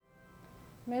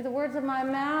May the words of my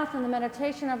mouth and the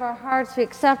meditation of our hearts be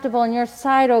acceptable in your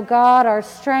sight, O God, our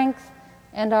strength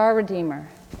and our Redeemer.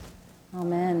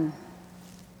 Amen.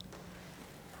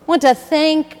 I want to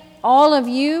thank all of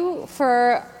you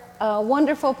for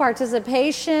wonderful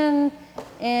participation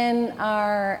in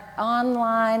our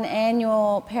online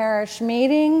annual parish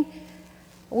meeting.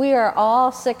 We are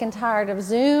all sick and tired of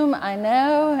Zoom, I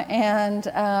know,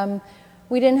 and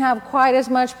we didn't have quite as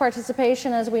much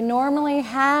participation as we normally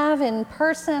have in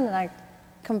person, and I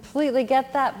completely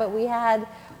get that, but we had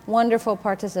wonderful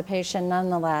participation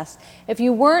nonetheless. If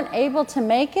you weren't able to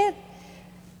make it,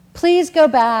 please go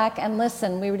back and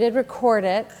listen. We did record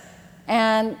it,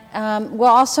 and we'll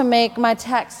also make my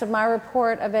text of my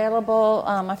report available.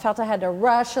 I felt I had to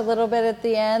rush a little bit at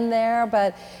the end there,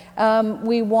 but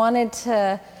we wanted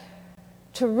to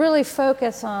really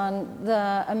focus on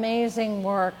the amazing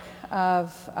work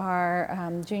of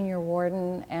our junior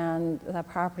warden and the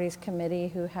properties committee,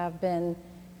 who have been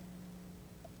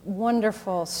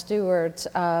wonderful stewards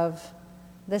of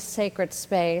this sacred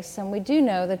space. And we do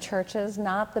know the church is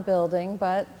not the building,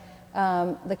 but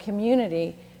the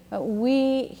community. But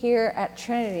we here at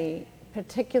Trinity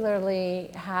particularly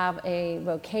have a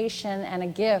vocation and a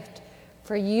gift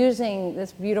for using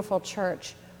this beautiful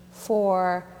church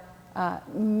for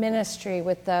ministry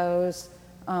with those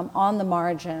on the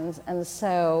margins. And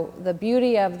so the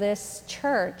beauty of this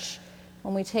church,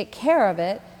 when we take care of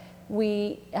it,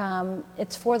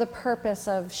 it's for the purpose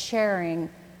of sharing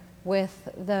with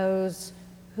those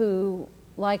who,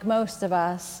 like most of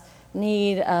us,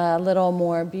 need a little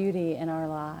more beauty in our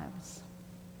lives.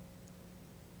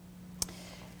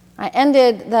 I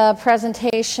ended the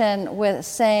presentation with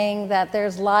saying that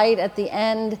there's light at the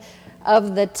end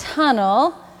of the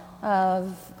tunnel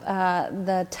of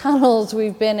the tunnels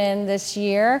we've been in this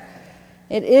year.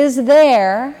 It is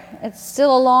there. It's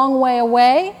still a long way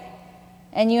away,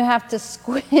 and you have to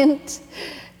squint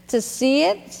to see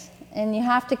it, and you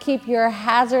have to keep your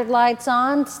hazard lights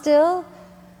on still.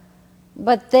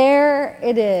 But there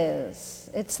it is.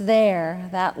 It's there,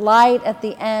 that light at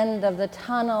the end of the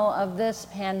tunnel of this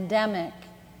pandemic.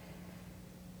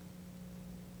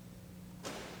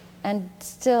 And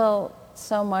still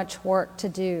so much work to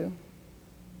do.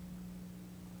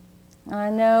 And I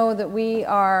know that we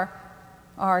are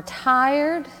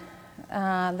tired,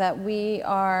 that we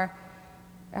are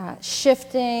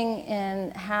shifting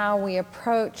in how we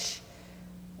approach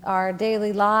our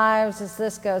daily lives as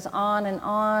this goes on, and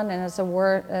as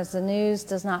the news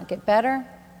does not get better.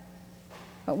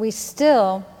 But we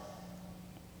still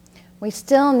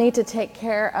need to take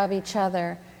care of each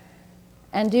other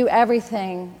and do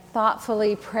everything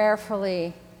thoughtfully,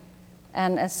 prayerfully,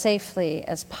 and as safely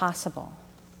as possible.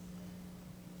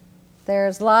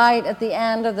 There's light at the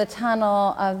end of the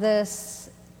tunnel of this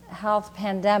health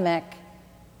pandemic,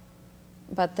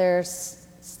 but there's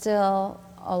still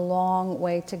a long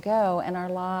way to go, and our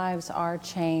lives are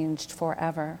changed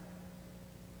forever.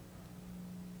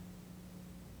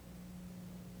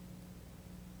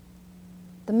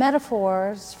 The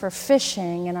metaphors for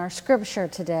fishing in our scripture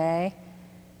today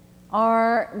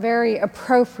are very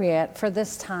appropriate for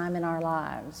this time in our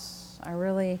lives. I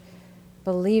really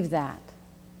believe that,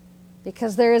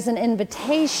 because there is an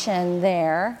invitation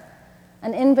there,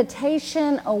 an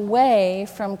invitation away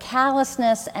from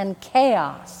callousness and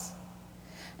chaos.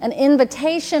 An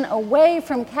invitation away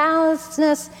from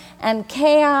callousness and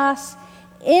chaos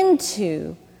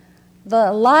into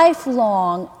the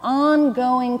lifelong,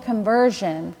 ongoing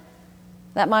conversion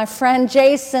that my friend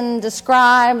Jason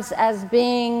describes as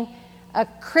being a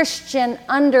Christian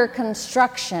under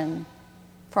construction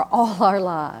for all our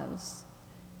lives.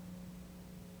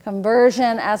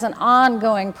 Conversion as an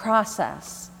ongoing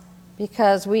process,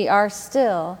 because we are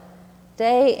still,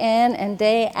 day in and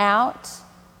day out,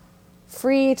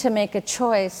 free to make a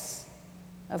choice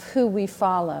of who we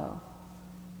follow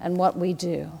and what we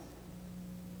do.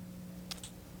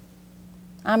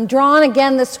 I'm drawn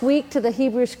again this week to the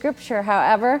Hebrew scripture,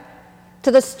 however,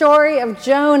 to the story of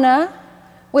Jonah,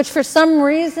 which for some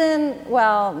reason,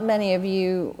 well, many of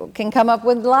you can come up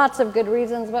with lots of good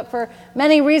reasons, but for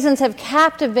many reasons has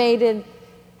captivated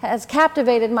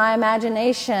my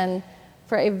imagination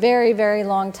for a very, very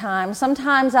long time.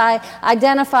 Sometimes I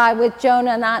identify with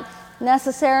Jonah not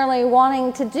necessarily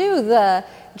wanting to do the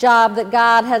job that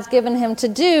God has given him to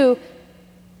do,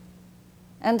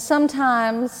 and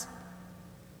sometimes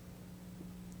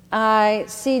I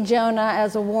see Jonah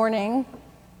as a warning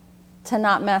to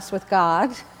not mess with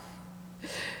God.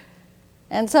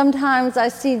 And sometimes I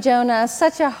see Jonah as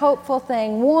such a hopeful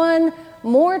thing. One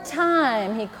more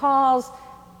time he calls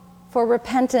for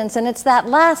repentance, and it's that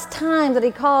last time that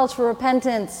he calls for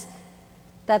repentance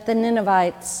that the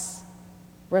Ninevites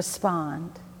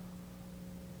respond.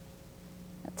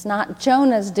 It's not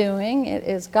Jonah's doing, it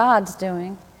is God's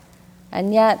doing.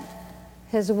 And yet,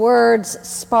 his words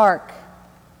spark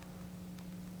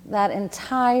that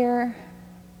entire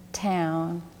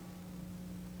town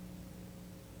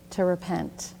to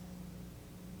repent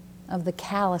of the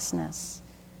callousness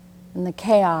and the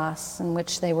chaos in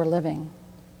which they were living.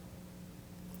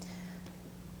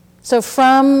 So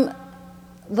from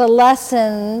the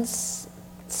lessons,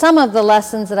 some of the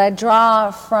lessons that I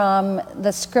draw from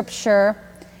the scripture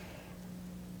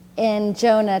in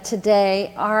Jonah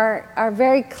today are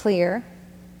very clear.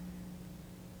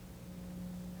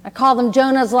 I call them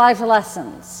Jonah's life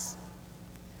lessons.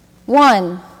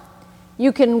 1,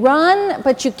 you can run,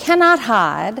 but you cannot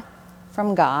hide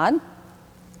from God.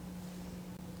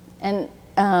 And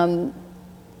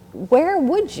where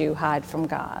would you hide from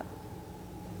God?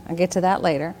 I'll get to that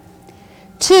later.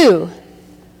 2,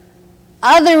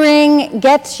 othering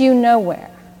gets you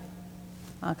nowhere.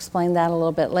 I'll explain that a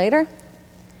little bit later.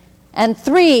 And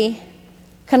 3,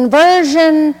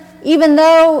 conversion, even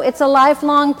though it's a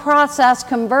lifelong process,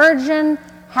 conversion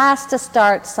has to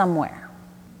start somewhere.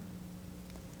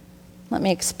 Let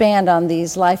me expand on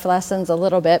these life lessons a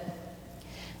little bit.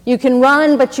 You can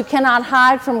run, but you cannot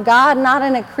hide from God, not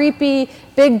in a creepy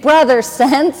big brother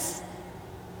sense,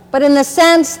 but in the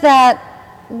sense that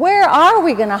where are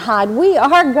we going to hide? We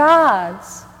are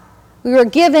God's. We were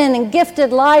given and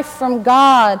gifted life from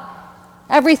God.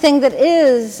 Everything that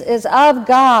is of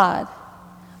God.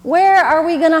 Where are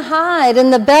we going to hide?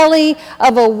 In the belly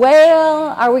of a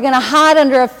whale? Are we going to hide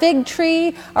under a fig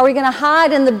tree? Are we going to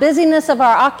hide in the busyness of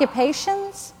our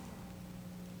occupations?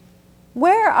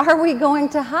 Where are we going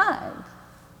to hide?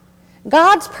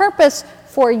 God's purpose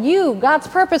for you, God's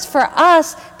purpose for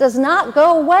us does not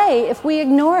go away if we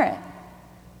ignore it.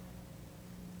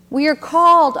 We are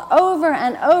called over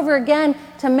and over again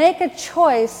to make a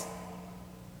choice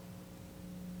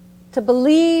to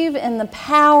believe in the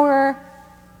power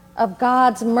of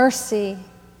God's mercy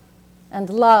and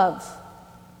love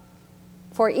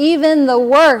for even the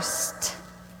worst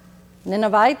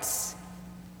Ninevites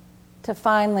to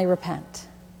finally repent.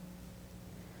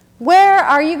 Where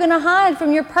are you going to hide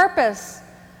from your purpose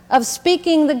of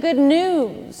speaking the good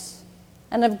news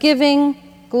and of giving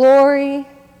glory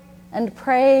and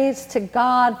praise to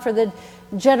God for the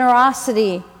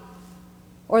generosity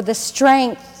or the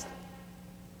strength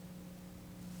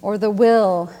or the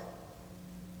will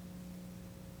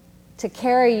to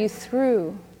carry you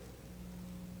through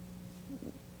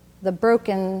the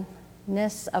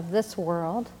brokenness of this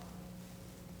world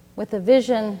with a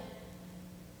vision,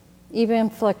 even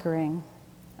flickering,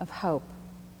 of hope?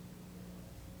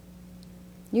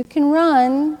 You can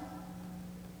run,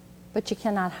 but you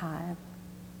cannot hide.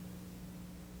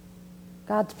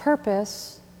 God's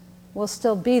purpose will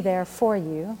still be there for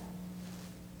you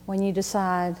when you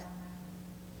decide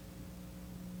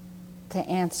to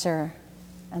answer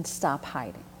and stop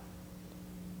hiding.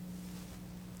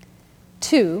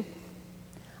 2,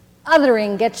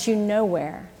 othering gets you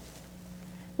nowhere.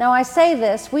 Now I say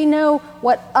this, we know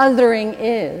what othering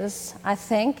is, I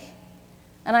think.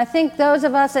 And I think those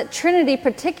of us at Trinity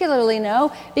particularly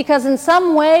know, because in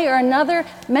some way or another,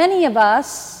 many of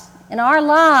us in our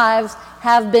lives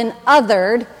have been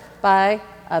othered by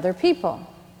other people.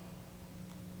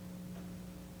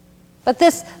 But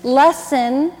this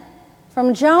lesson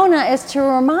from Jonah is to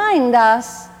remind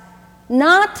us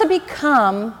not to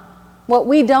become what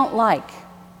we don't like.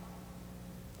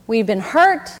 We've been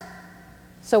hurt,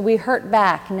 so we hurt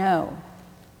back. No.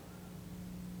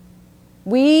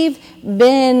 We've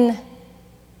been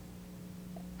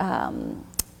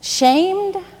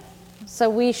shamed, so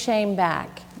we shame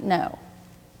back. No.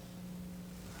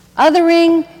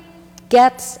 Othering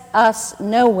gets us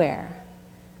nowhere.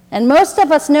 And most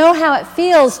of us know how it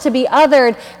feels to be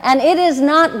othered, and it is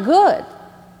not good.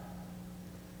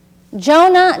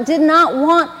 Jonah did not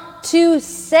want to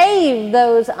save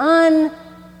those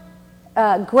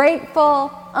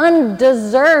ungrateful,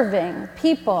 undeserving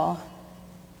people.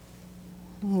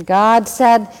 God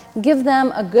said, give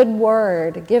them a good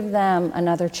word, give them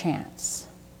another chance.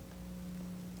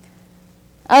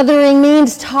 Othering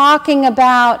means talking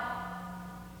about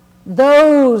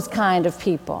those kind of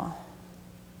people.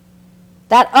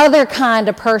 That other kind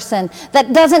of person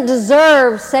that doesn't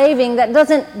deserve saving, that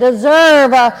doesn't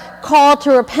deserve a call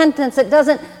to repentance, that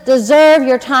doesn't deserve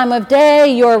your time of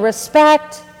day, your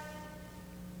respect.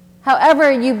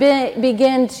 However you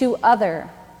begin to other,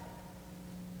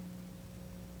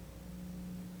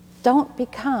 don't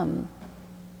become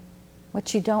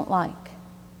what you don't like.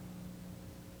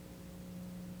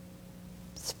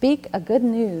 speak a good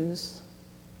news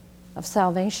of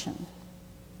salvation.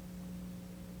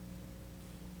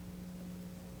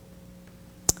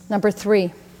 Number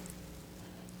 3,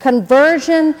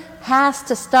 conversion has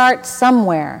to start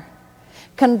somewhere.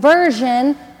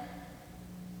 Conversion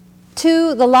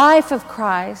to the life of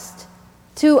Christ,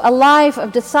 to a life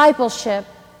of discipleship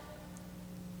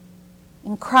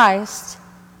in Christ,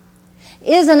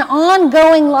 is an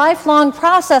ongoing, lifelong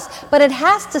process, but it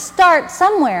has to start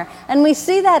somewhere. And we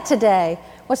see that today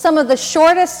with some of the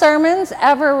shortest sermons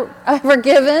ever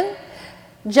given.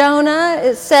 Jonah,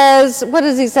 it says, what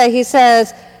does he say? He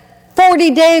says, 40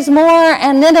 days more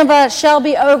and Nineveh shall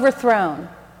be overthrown.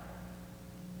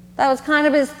 That was kind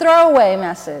of his throwaway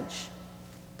message.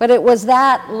 But it was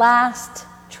that last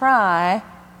try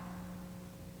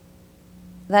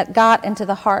that got into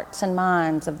the hearts and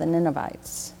minds of the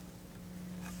Ninevites.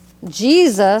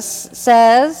 Jesus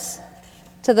says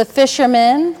to the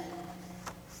fishermen,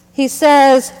 he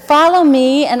says, "Follow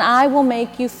me and I will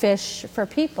make you fish for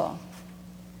people."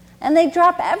 And they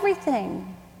drop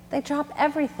everything. They drop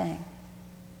everything.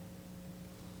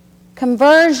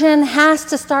 Conversion has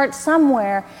to start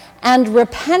somewhere, and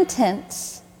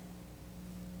repentance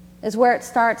is where it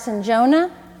starts in Jonah.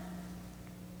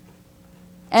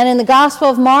 And in the Gospel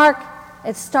of Mark,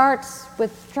 it starts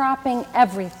with dropping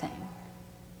everything.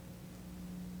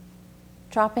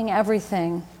 Dropping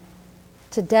everything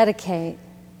to dedicate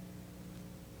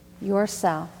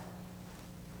yourself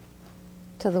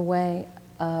to the way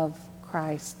of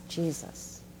Christ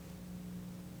Jesus.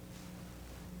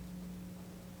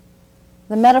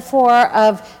 The metaphor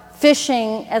of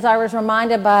fishing, as I was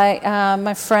reminded by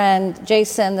my friend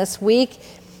Jason this week,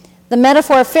 the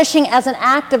metaphor of fishing as an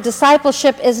act of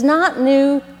discipleship is not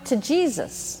new to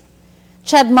Jesus.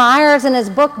 Ched Myers, in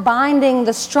his book Binding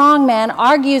the Strong Man,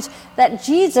 argues that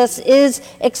Jesus is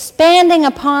expanding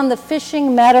upon the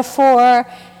fishing metaphor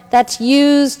that's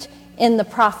used in the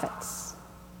prophets.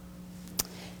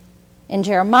 In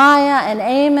Jeremiah and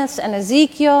Amos and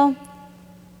Ezekiel,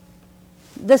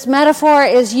 this metaphor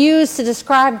is used to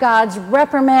describe God's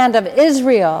reprimand of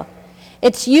Israel.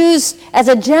 It's used as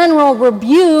a general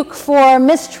rebuke for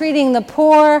mistreating the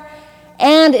poor,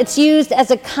 and it's used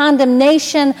as a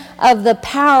condemnation of the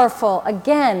powerful,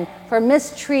 again, for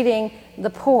mistreating the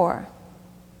poor.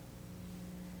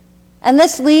 And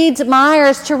this leads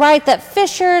Myers to write that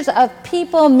fishers of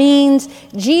people means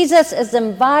Jesus is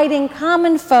inviting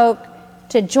common folk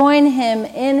to join him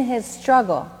in his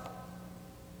struggle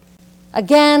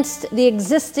against the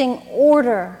existing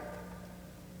order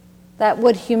that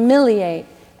would humiliate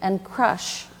and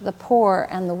crush the poor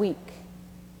and the weak.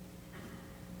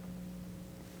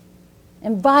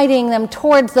 Inviting them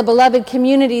towards the beloved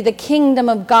community, the kingdom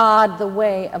of God, the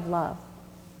way of love.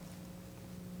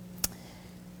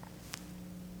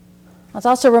 I was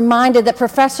also reminded that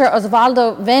Professor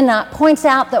Osvaldo Vena points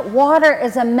out that water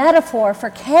is a metaphor for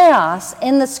chaos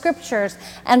in the scriptures,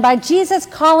 and by Jesus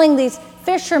calling these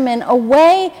fishermen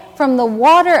away from the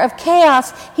water of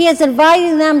chaos, he is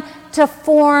inviting them to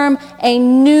form a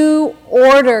new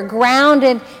order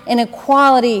grounded in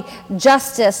equality,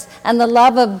 justice, and the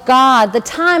love of God. The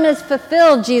time is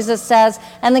fulfilled, Jesus says,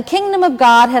 and the kingdom of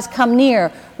God has come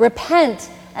near. Repent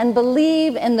and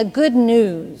believe in the good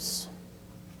news.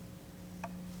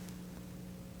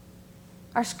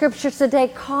 Our scriptures today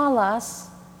call us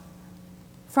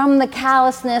from the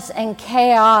callousness and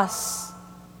chaos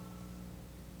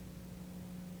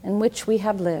in which we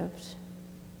have lived.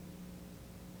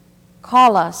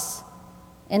 Call us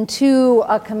into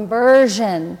a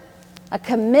conversion, a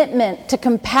commitment to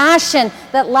compassion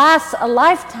that lasts a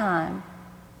lifetime,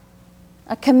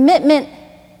 a commitment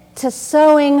to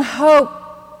sowing hope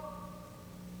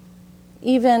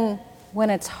even when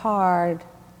it's hard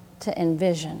to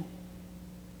envision.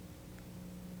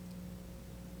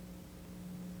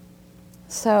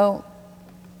 So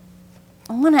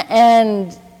I want to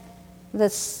end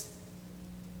this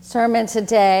sermon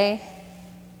today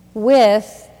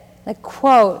with a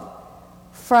quote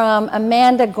from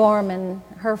Amanda Gorman,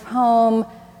 her poem,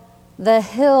 "The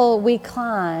Hill We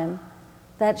Climb,"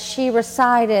 that she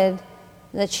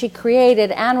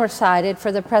created and recited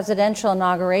for the presidential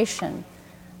inauguration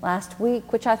last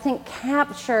week, which I think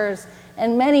captures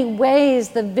in many ways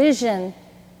the vision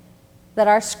that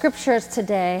our scriptures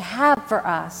today have for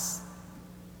us.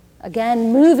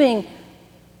 Again, moving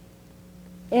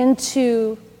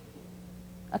into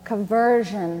a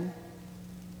conversion,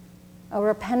 a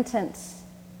repentance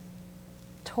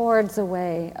towards a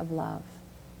way of love.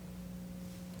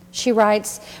 She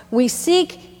writes, "We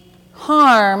seek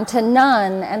harm to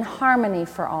none and harmony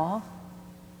for all.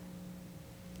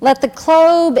 Let the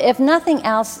globe, if nothing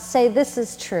else, say this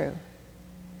is true,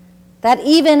 that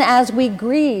even as we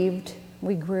grieved,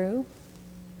 we grew,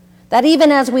 that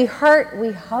even as we hurt,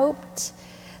 we hoped,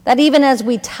 that even as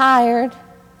we tired,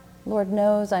 Lord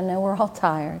knows, I know we're all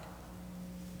tired,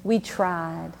 we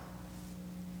tried.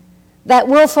 That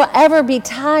we'll forever be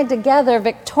tied together,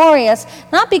 victorious,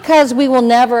 not because we will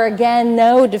never again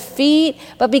know defeat,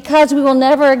 but because we will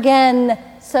never again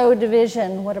sow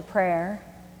division. What a prayer.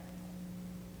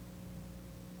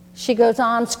 She goes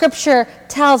on, Scripture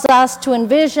tells us to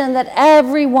envision that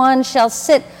everyone shall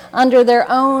sit under their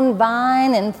own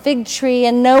vine and fig tree,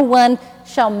 and no one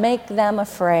shall make them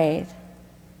afraid.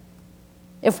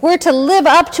 If we're to live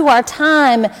up to our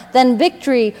time, then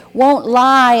victory won't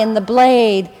lie in the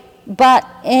blade, but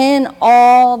in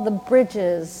all the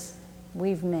bridges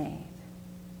we've made.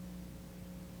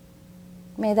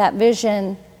 May that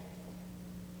vision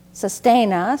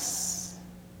sustain us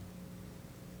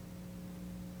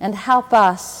and help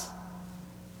us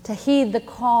to heed the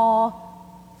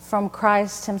call from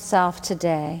Christ himself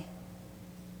today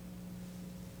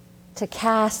to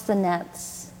cast the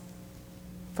nets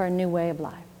for a new way of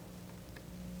life.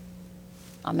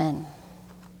 Amen.